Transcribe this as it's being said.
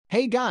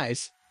Hey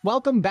guys,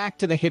 welcome back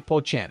to the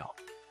HitPaw channel.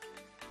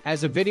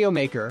 As a video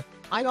maker,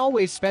 I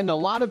always spend a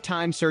lot of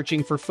time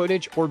searching for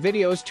footage or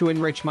videos to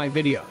enrich my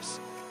videos.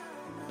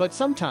 But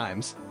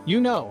sometimes,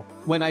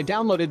 when I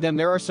downloaded them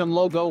there are some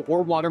logo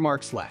or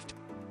watermarks left.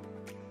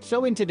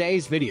 So in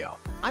today's video,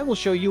 I will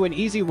show you an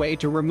easy way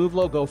to remove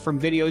logo from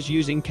videos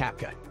using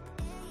CapCut.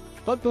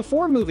 But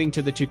before moving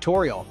to the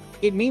tutorial,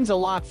 it means a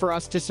lot for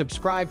us to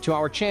subscribe to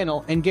our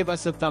channel and give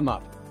us a thumb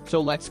up,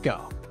 so let's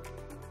go.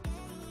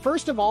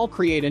 First of all,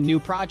 create a new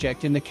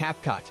project in the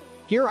CapCut.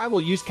 Here I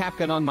will use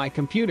CapCut on my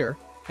computer,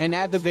 and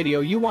add the video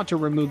you want to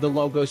remove the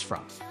logos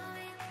from.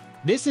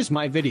 This is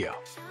my video.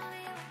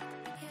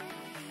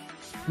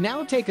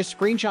 Now take a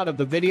screenshot of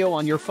the video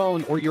on your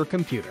phone or your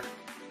computer.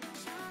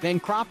 Then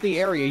crop the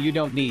area you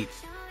don't need.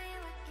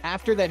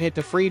 After that, hit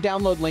the free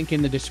download link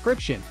in the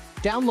description,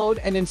 download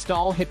and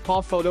install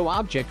HitPaw Photo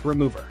Object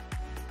Remover.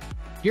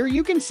 Here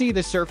you can see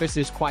the surface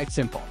is quite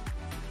simple.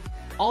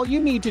 All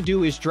you need to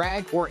do is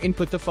drag or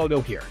input the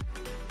photo here.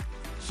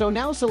 So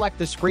now select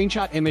the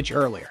screenshot image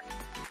earlier.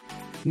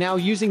 Now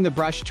using the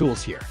brush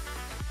tools here.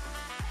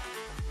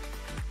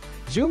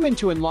 Zoom in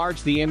to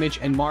enlarge the image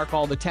and mark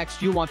all the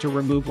text you want to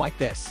remove like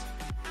this.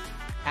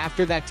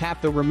 After that,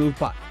 tap the remove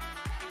button.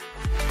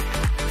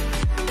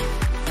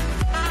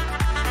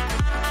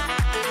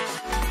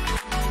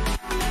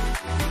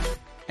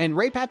 And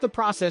repeat the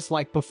process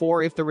like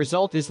before if the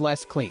result is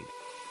less clean.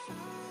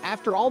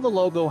 After all the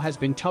logo has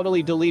been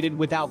totally deleted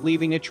without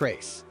leaving a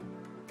trace.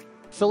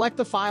 Select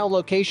the file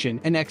location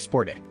and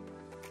export it.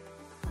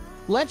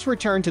 Let's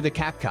return to the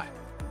CapCut.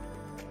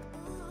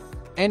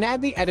 And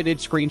add the edited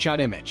screenshot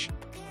image.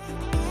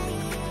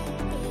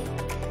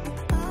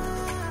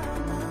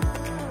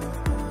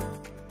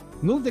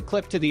 Move the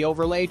clip to the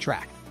overlay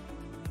track.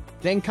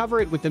 Then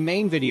cover it with the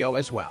main video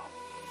as well.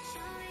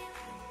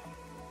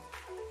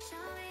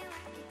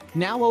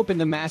 Now open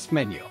the mask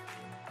menu.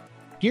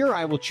 Here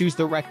I will choose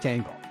the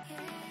rectangle.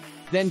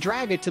 Then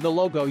drag it to the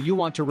logo you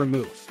want to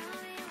remove.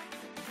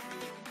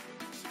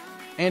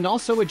 And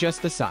also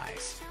adjust the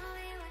size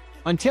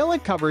until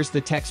it covers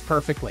the text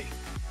perfectly.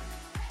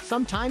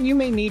 Sometime you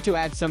may need to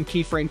add some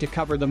keyframe to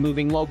cover the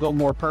moving logo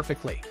more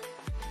perfectly.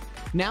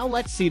 Now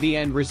let's see the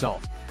end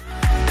result.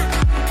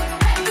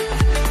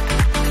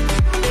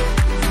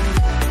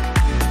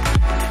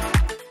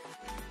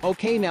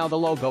 Okay, now the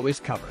logo is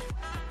covered.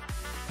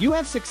 You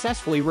have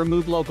successfully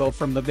removed logo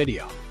from the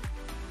video.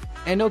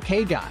 And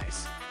okay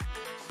guys,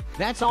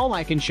 that's all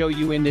I can show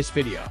you in this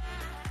video.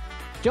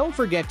 Don't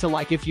forget to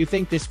like if you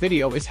think this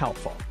video is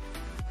helpful.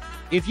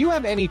 If you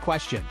have any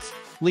questions,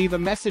 leave a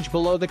message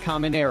below the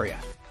comment area.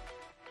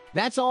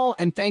 That's all,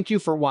 and thank you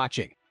for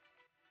watching.